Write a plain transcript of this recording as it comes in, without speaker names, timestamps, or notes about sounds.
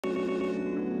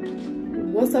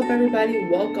What's up, everybody?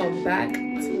 Welcome back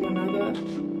to another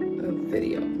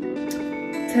video.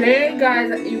 Today,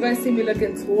 guys, you guys see me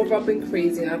looking tore up and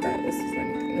crazy. Not that this is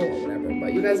anything, no, whatever,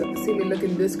 but you guys see me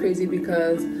looking this crazy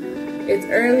because it's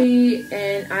early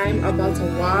and I'm about to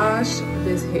wash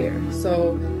this hair.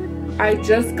 So I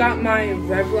just got my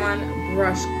Revlon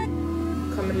brush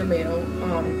come in the mail,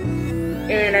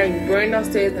 and I ran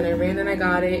downstairs and I ran and I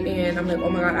got it, and I'm like, oh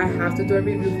my god, I have to do a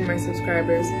review for my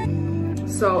subscribers.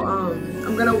 So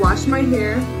I'm gonna wash my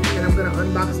hair and then I'm gonna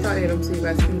unbox the item so you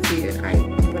guys can see it.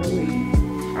 I'm gonna wait.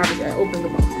 Obviously I opened the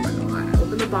box, I'm not gonna lie. I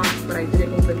opened the box, but I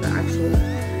didn't open the actual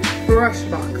brush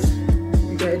box.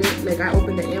 You get it? Like, I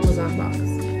opened the Amazon box. I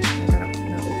gotta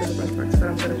not open the brush box, but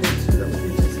I'm gonna wait to do that with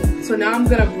you guys. So now I'm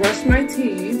gonna brush my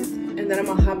teeth and then I'm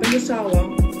gonna hop in the shower.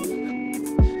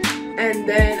 And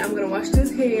then I'm gonna wash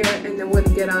this hair and then we'll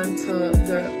get on to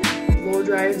the blow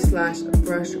dry /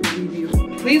 brush review.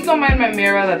 Please don't mind my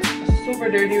mirror, that's super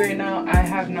dirty right now. I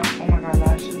have not, oh my god,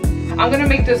 lashes. I'm gonna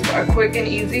make this quick and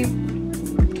easy.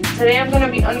 Today I'm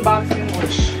gonna be unboxing,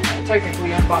 which I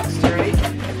technically unboxed already,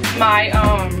 my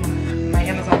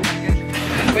Amazon package,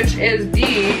 which is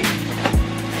the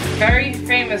very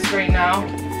famous right now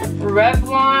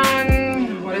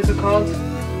Revlon, what is it called?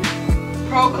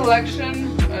 Pro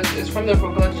Collection. It's from the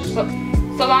Pro Collection.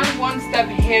 Salon One Step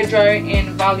Hair Dryer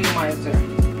and Volumizer.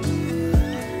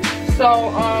 So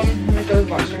let me go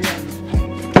wash your hair.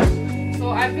 So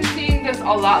I've been seeing this a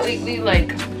lot lately.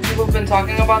 Like, people have been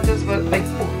talking about this, but like,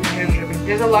 oh, my hair's dripping.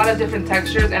 There's a lot of different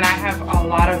textures, and I have a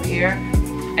lot of hair,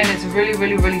 and it's really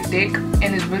thick,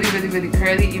 and it's really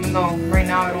curly. Even though right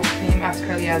now I don't seem as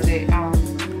curly as it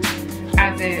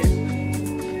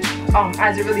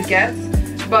really gets.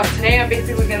 But today I'm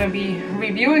basically gonna be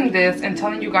reviewing this and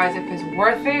telling you guys if it's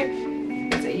worth it,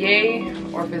 if it's a yay,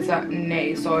 or if it's a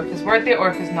nay. So if it's worth it or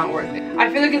if it's not worth it. I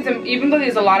feel like it's, even though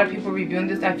there's a lot of people reviewing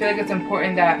this, I feel like it's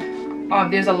important that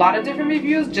there's a lot of different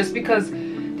reviews, just because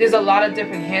there's a lot of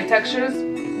different hair textures,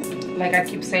 like I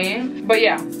keep saying. But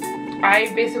yeah, I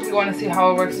basically want to see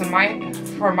how it works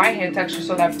for my hair texture,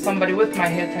 so that somebody with my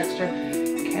hair texture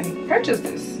can purchase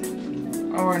this,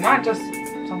 or not just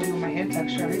somebody with my hair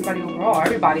texture, everybody overall,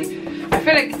 everybody. I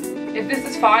feel like if this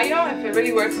is fire, if it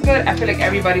really works good, I feel like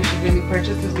everybody should really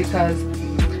purchase this, because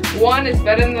one, it's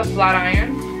better than the flat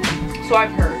iron. So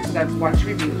I've heard, because I've watched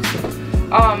reviews.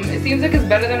 It seems like it's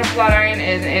better than a flat iron,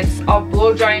 and it's a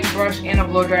blow drying brush and a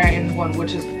blow dryer in one,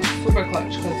 which is super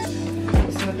clutch, because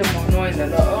it's nothing more annoying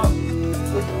than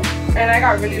and I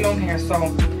got really long hair.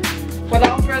 So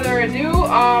without further ado,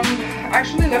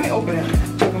 actually let me open it.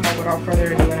 Without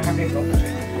further ado, and I have it open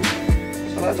it.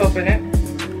 So let's open it.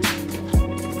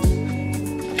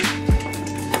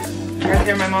 You guys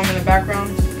hear my mom in the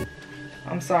background?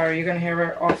 I'm sorry, you're gonna hear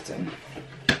her often.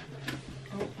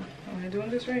 Oh, am I doing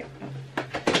this right?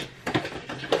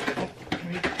 Oh,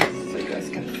 so you guys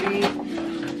can see.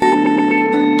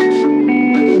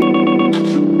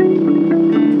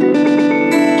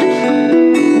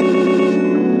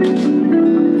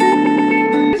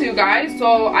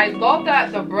 So I love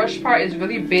that the brush part is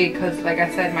really big, because like I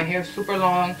said, my hair is super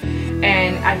long,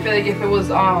 and I feel like if it was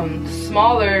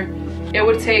smaller, it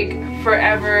would take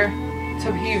forever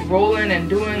to be rolling and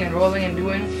doing.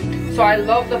 So I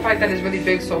love the fact that it's really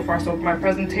big so far. So my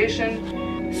presentation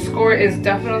score is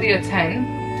definitely a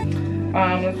 10.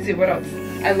 Let's see what else.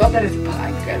 I love that it's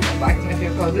black. You guys know black is my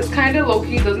favorite color. This kind of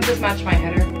low-key, doesn't this match my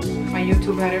header, my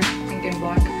YouTube header, pink and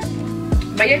black?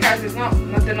 But yeah, guys, there's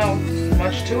nothing else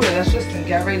much to it. Let's just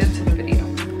get right into the video.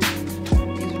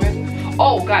 You ready?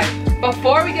 Oh, guys,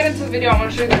 before we get into the video, I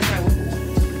want to show you guys my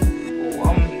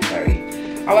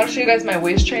I want to show you guys my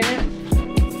waist trainer. I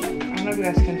don't know if you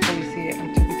guys can fully see it.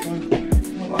 I'm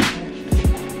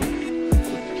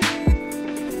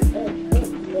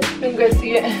Can you guys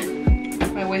see it?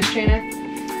 My waist trainer.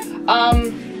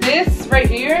 This right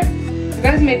here, you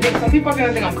guys may think, some people are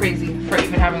gonna think I'm crazy for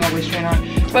even having a waist trainer on,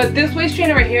 but this waist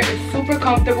trainer right here is super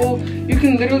comfortable. You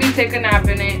can literally take a nap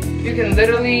in it. You can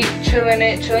literally chill in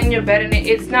it, chill in your bed in it.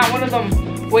 It's not one of them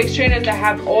waist trainers that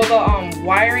have all the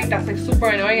wiring that's like super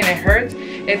annoying and it hurts.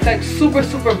 It's like super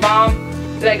bomb.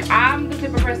 Like, I'm the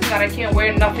type of person that I can't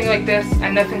wear nothing like this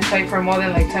and nothing tight for more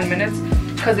than like 10 minutes,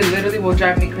 because it literally will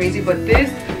drive me crazy. But this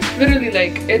literally,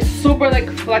 like, it's super like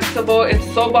flexible. It's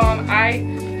so bomb. I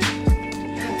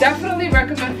definitely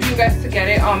recommend for you guys to get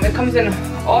it. It comes in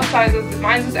all sizes.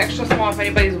 Mine is extra small if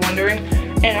anybody's wondering,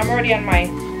 and I'm already on my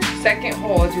second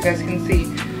hole, as you guys can see.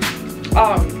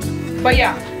 But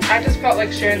yeah, I just felt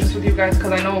like sharing this with you guys,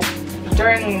 because I know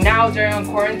during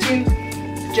quarantine,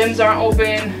 gyms aren't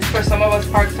open. For some of us,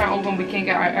 parks aren't open. We can't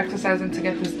get our exercise in to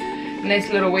get this nice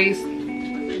little waist.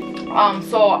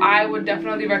 So I would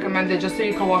definitely recommend it, just so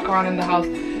you can walk around in the house.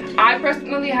 I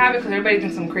personally have it because everybody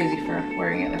thinks I'm crazy for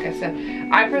wearing it. Like I said,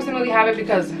 I personally have it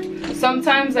because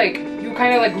sometimes like you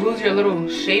kind of like lose your little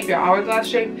shape, your hourglass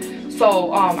shape.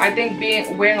 So I think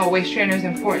wearing a waist trainer is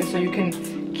important so you can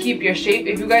keep your shape.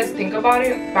 If you guys think about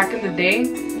it, back in the day,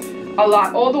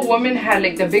 all the women had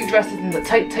like the big dresses and the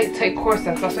tight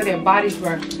corsets. That's why their bodies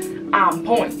were on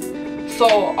point.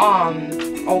 So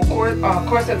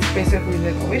corset's basically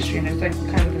like a waist trainer. It's like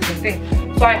kind of the same thing.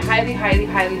 So I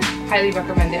highly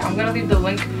recommend it. I'm gonna leave the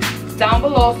link down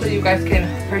below so you guys can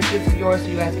purchase yours, so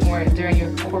you guys can wear it during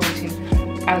your quarantine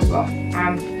as well.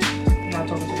 I'm not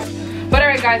talking too much. But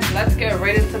alright guys, let's get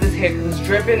right into this hair because it's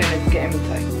dripping and it's getting me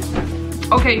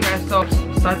tight. Okay you guys, so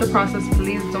start the process.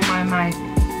 Please don't mind my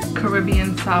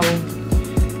Caribbean towel.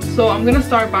 So I'm gonna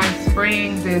start by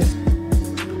spraying this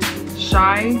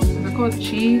Shy, is it called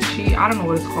Chi? I don't know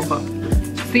what it's called, but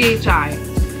CHI.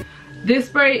 This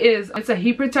spray it's a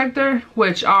heat protector,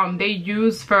 which they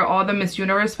use for all the Miss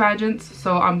Universe pageants.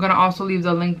 So I'm gonna also leave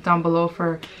the link down below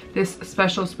for this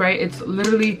special spray. It's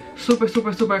literally super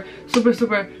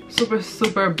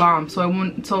bomb. So it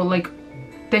won't, so like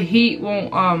the heat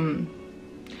won't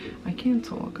I can't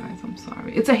talk guys, I'm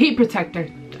sorry. It's a heat protector.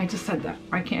 I just said that.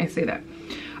 Why can't I say that?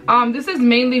 This is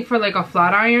mainly for like a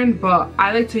flat iron, but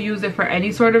I like to use it for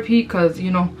any sort of heat because,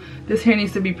 you know, this hair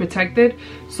needs to be protected.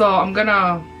 So I'm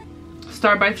gonna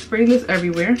start by spraying this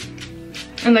everywhere.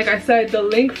 And like I said, the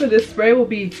link for this spray will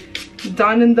be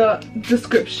down in the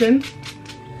description.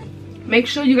 Make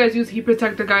sure you guys use heat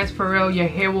protector guys, for real. Your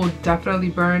hair will definitely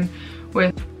burn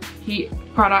with heat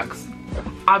products.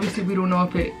 Obviously we don't know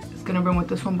if it's gonna burn with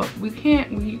this one, but we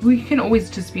can always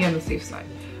just be on the safe side.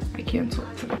 I can't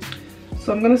talk today.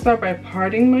 So I'm gonna start by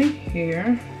parting my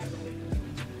hair,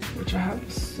 which I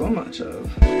have so much of.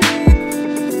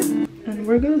 And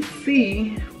we're gonna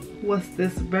see what's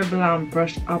this Revlon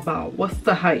brush about. What's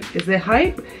the hype? Is it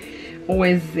hype or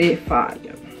is it fire?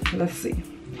 Let's see.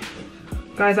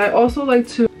 Guys, I also like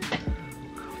to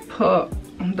put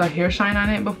the hair shine on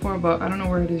it before, but I don't know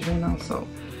where it is right now, so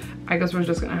I guess we're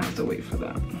just gonna have to wait for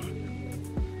that.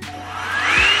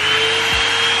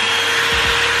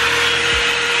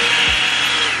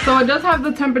 So it does have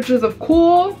the temperatures of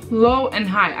cool, low, and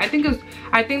high. I think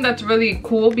that's really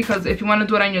cool because if you want to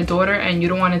do it on your daughter and you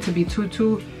don't want it to be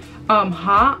too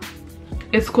hot,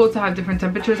 it's cool to have different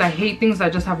temperatures. I hate things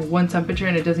that just have one temperature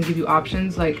and it doesn't give you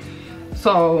options. Like,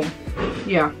 so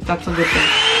yeah, that's a good thing.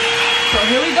 So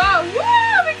here we go. Woo!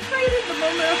 I'm excited. The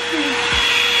moment of truth.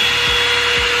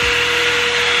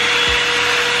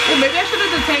 Oh, maybe I should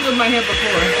have detangled my hair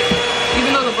before,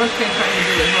 even though the brush can't try to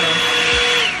do it.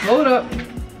 Hold up.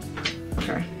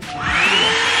 Okay.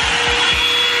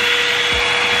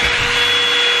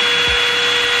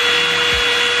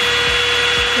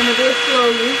 Gonna do it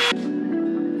slowly.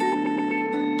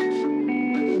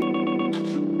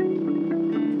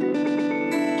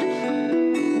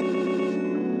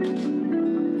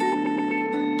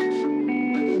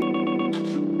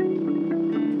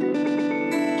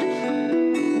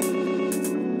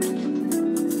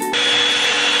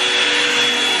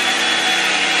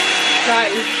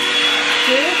 Guys,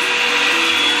 this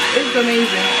is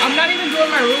amazing. I'm not even doing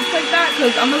my roots like that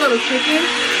because I'm a little chicken.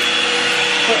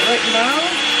 But right now,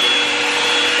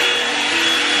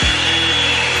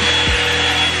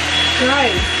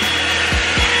 guys,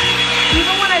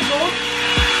 even when I go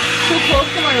too close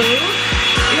to my roots,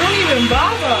 it don't even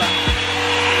bother.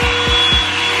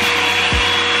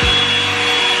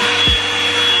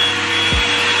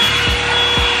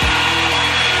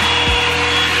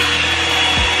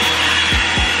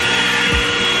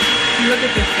 Look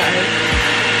at this, guys.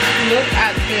 Look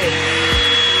at this.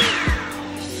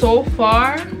 So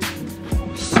far,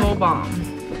 so bomb.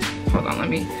 Hold on, let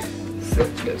me sit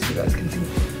here so you guys can see.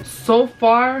 So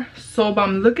far, so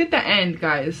bomb. Look at the end,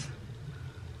 guys.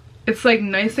 It's like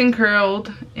nice and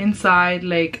curled inside.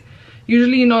 Like,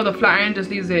 usually, you know, the flat iron just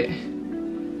leaves it.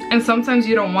 And sometimes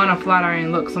you don't want a flat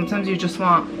iron look. Sometimes you just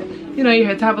want, you know, you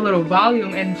have to have a little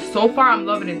volume. And so far I'm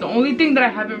loving it. The only thing that I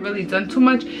haven't really done too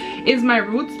much is my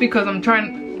roots, because I'm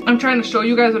trying to show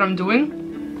you guys what I'm doing.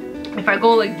 If I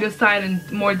go like this side and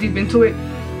more deep into it,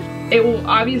 it will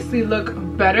obviously look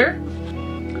better.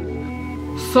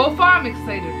 So far I'm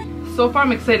excited. So far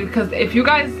I'm excited because if you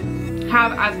guys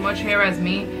have as much hair as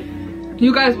me,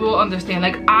 you guys will understand.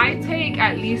 Like, I take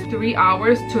at least 3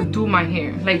 hours to do my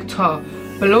hair, like to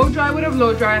blow dry with a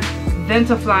blow dry, then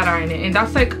to flat iron it, and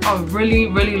that's like a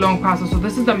really long process. So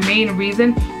this is the main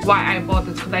reason why I bought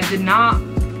this, because I did not,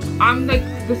 I'm like,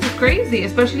 this is crazy,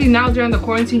 especially now during the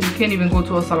quarantine. You can't even go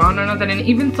to a salon or nothing. And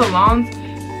even salons,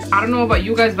 I don't know about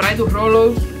you guys, but I do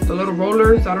rolos. the little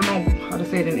rollers. I don't know how to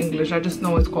say it in English. I just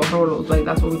know it's called rolos. Like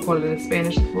that's what we call it in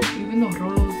Spanish. Well, even though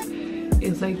rolos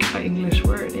is like an English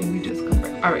word and we just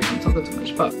convert. All right, I'm talking too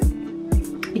much, but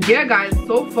yeah, guys,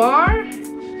 so far,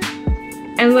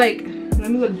 and like, let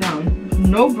me look down.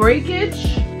 No breakage.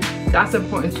 That's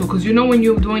important too, because you know when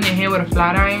you're doing your hair with a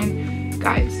flat iron,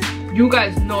 guys, you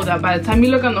guys know that by the time you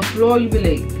look on the floor, you be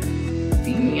like,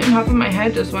 damn, half of my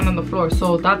head just went on the floor.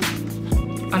 So that's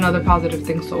another positive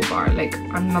thing so far, like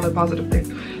another positive thing.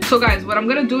 So guys, what I'm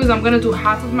gonna do is I'm gonna do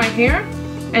half of my hair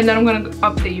and then I'm gonna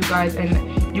update you guys and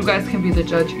you guys can be the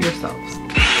judge yourselves.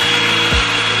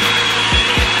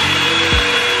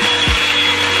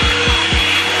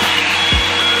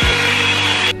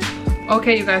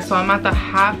 Okay, you guys, so I'm at the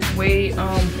halfway,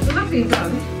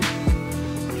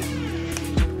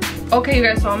 okay, you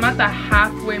guys, so I'm at the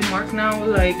halfway mark now.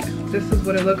 Like, this is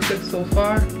what it looks like so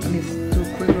far. Let me do a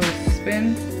quick little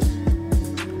spin.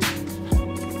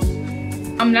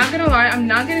 I'm not gonna lie, I'm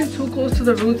not getting too close to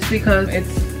the roots because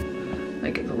it's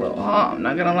like, it's a little hot, I'm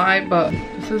not gonna lie, but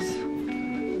this is,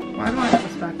 why do I have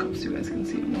this back up so you guys can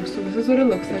see it more? So this is what it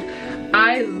looks like.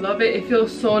 I love it. It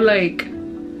feels so like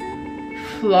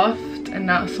fluffed and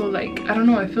not so like, I don't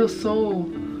know, it feels so,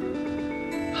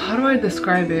 how do I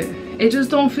describe it? It just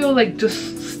don't feel like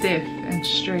just stiff and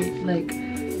straight. Like,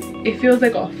 it feels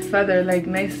like a feather, like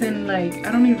nice and like,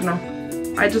 I don't even know.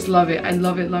 I just love it. I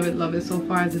love it, love it, love it so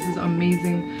far. This is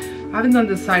amazing. I haven't done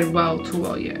this side too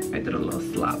well yet. I did a little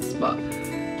slaps, but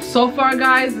so far,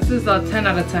 guys, this is a 10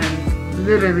 out of 10.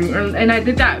 Literally. And I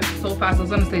did that so fast. I was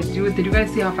gonna say, did you guys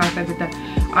see how fast I did that?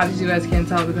 Obviously, you guys can't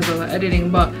tell because of the editing,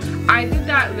 but I did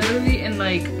that literally in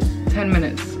like 10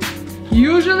 minutes.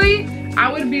 Usually,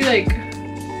 I would be like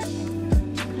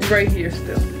right here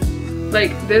still.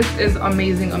 Like, this is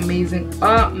amazing, amazing,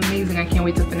 amazing. I can't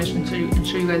wait to finish and show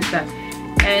you guys that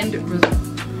end result.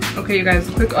 Okay, you guys,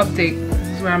 quick update. This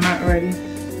is where I'm at already.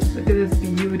 Look at this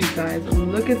beauty, guys.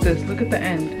 Look at this. Look at the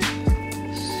end.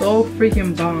 So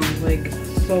freaking bomb. Like,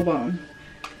 so bomb.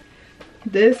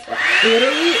 This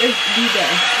literally is the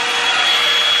best.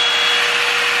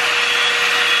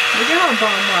 Look at how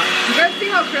bomb. Watch. You guys see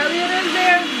how curly it is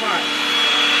there? Watch.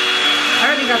 I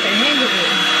already got the hang of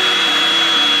it.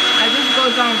 I just go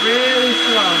down really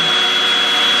slow.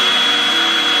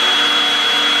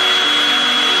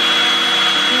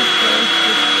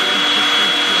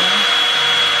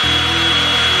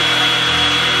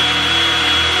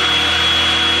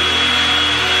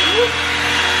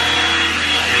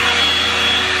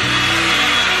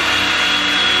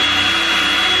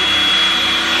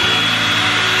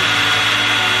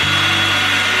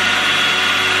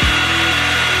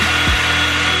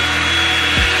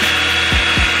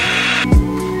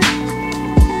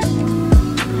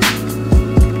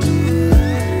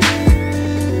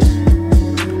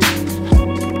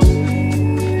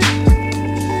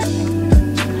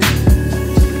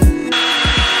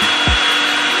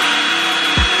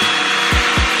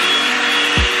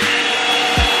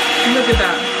 Look at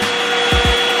that.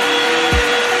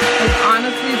 Like,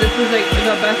 honestly, this is like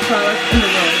the best product in the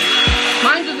world.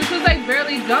 Mind you, this is like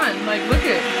barely done. Like, look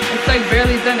at it. It's like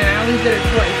barely done and I only did it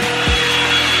twice.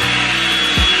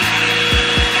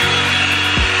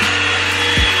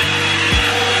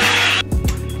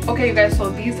 Okay, you guys, so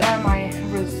these are my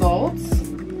results.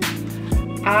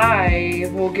 I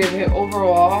will give it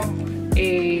overall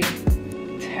a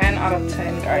 10 out of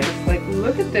 10, guys. Like,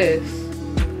 look at this.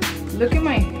 Look at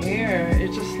my hair.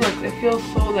 It just looks, it feels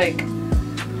so like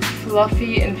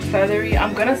fluffy and feathery.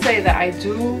 I'm gonna say that I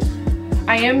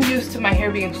am used to my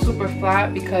hair being super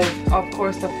flat because of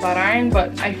course the flat iron,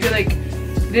 but I feel like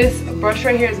this brush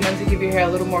right here is meant to give your hair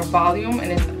a little more volume,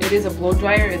 and it is a blow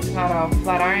dryer. It's not a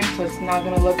flat iron, so it's not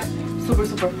gonna look super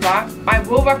flat. I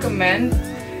will recommend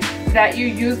that you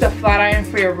use the flat iron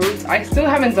for your roots. I still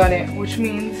haven't done it, which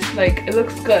means like it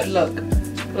looks good. Look,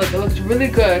 it looks really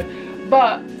good,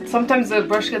 but sometimes the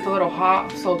brush gets a little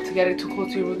hot, so to get it too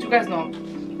close to your roots, you guys know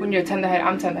when you're tender-headed,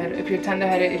 I'm tender-headed. If you're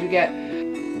tender-headed, if you get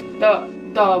the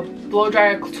blow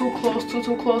dryer too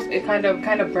close, it kind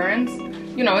of burns.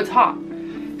 You know, it's hot.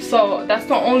 So that's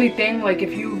the only thing. Like,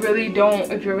 if you're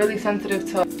really sensitive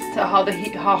to how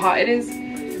hot it is.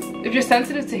 If you're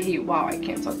sensitive to heat, wow, I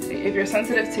can't talk today. If you're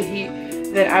sensitive to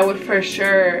heat, then I would for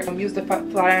sure use the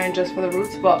flat iron just for the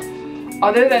roots. But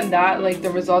other than that, like, the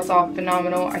results are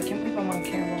phenomenal. I can't believe I'm on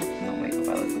camera. No makeup,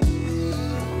 I look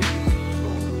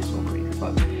so crazy.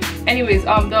 But anyways,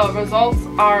 the results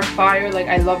are fire. Like,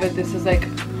 I love it. This is like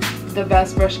the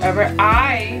best brush ever.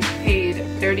 I paid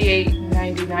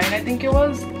 $38.99, I think it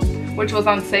was, which was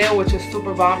on sale, which is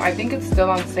super bomb. I think it's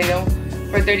still on sale.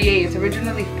 for 38. It's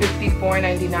originally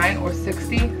 $54.99 or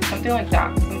 $60, something like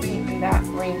that, something in that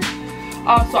range.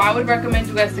 So I would recommend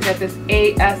you guys to get this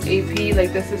ASAP.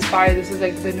 Like, this is fire. This is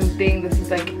like the new thing. This is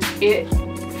like it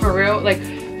for real. Like,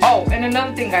 oh, and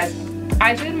another thing, guys,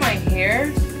 I did my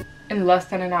hair in less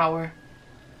than an hour.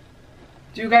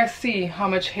 Do you guys see how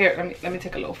much hair? Let me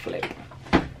take a little flip.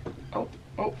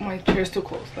 Oh, my chair's too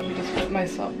close. Let me just flip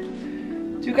myself.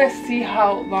 Do you guys see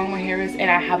how long my hair is? And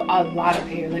I have a lot of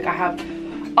hair. Like, I have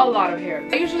a lot of hair.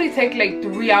 I usually take like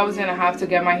 3 hours and a half to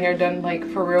get my hair done. Like,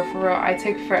 for real. I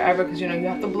take forever because, you know, you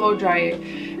have to blow dry it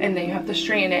and then you have to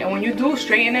straighten it. And when you do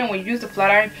straighten it, when you use the flat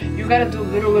iron, you gotta do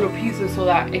little pieces so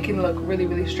that it can look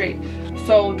really straight.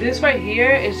 So this right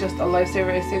here is just a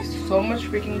lifesaver. It saves so much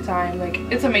freaking time. Like,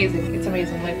 it's amazing. It's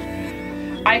amazing. Like,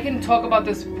 I can talk about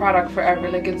this product forever.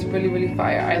 Like, it's really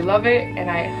fire. I love it and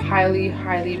I highly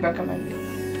recommend it.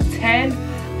 10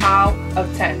 out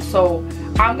of 10. So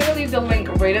I'm gonna leave the link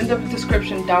right in the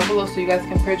description down below so you guys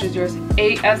can purchase yours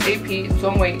ASAP.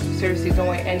 Don't wait, seriously, don't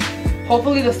wait. And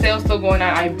hopefully the sale's still going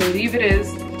on. I believe it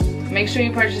is. Make sure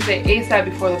you purchase it ASAP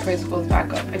before the price goes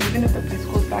back up. And even if the price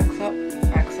goes back up,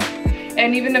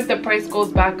 and even if the price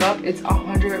goes back up, it's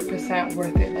 100%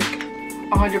 worth it. Like,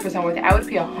 100% worth it. I would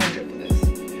pay 100 for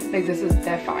this. Like, this is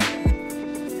dead fire.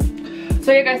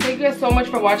 So yeah, guys, thank you guys so much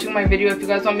for watching my video. If you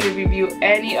guys want me to review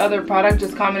any other product,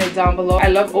 just comment it down below. I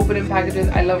love opening packages.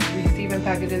 I love receiving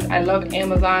packages. I love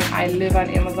Amazon. I live on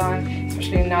Amazon,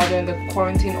 especially now during the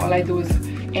quarantine. All I do is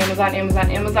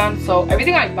Amazon. So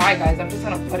everything I buy, guys, I'm just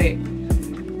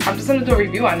gonna do a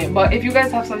review on it. But if you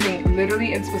guys have something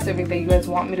literally in specific that you guys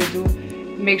want me to do,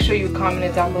 make sure you comment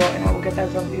it down below and I will get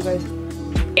that done for you guys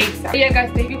ASAP. So yeah,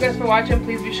 guys, thank you guys for watching.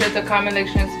 Please be sure to comment, like,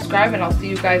 share, and subscribe, and I'll see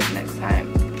you guys next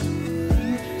time.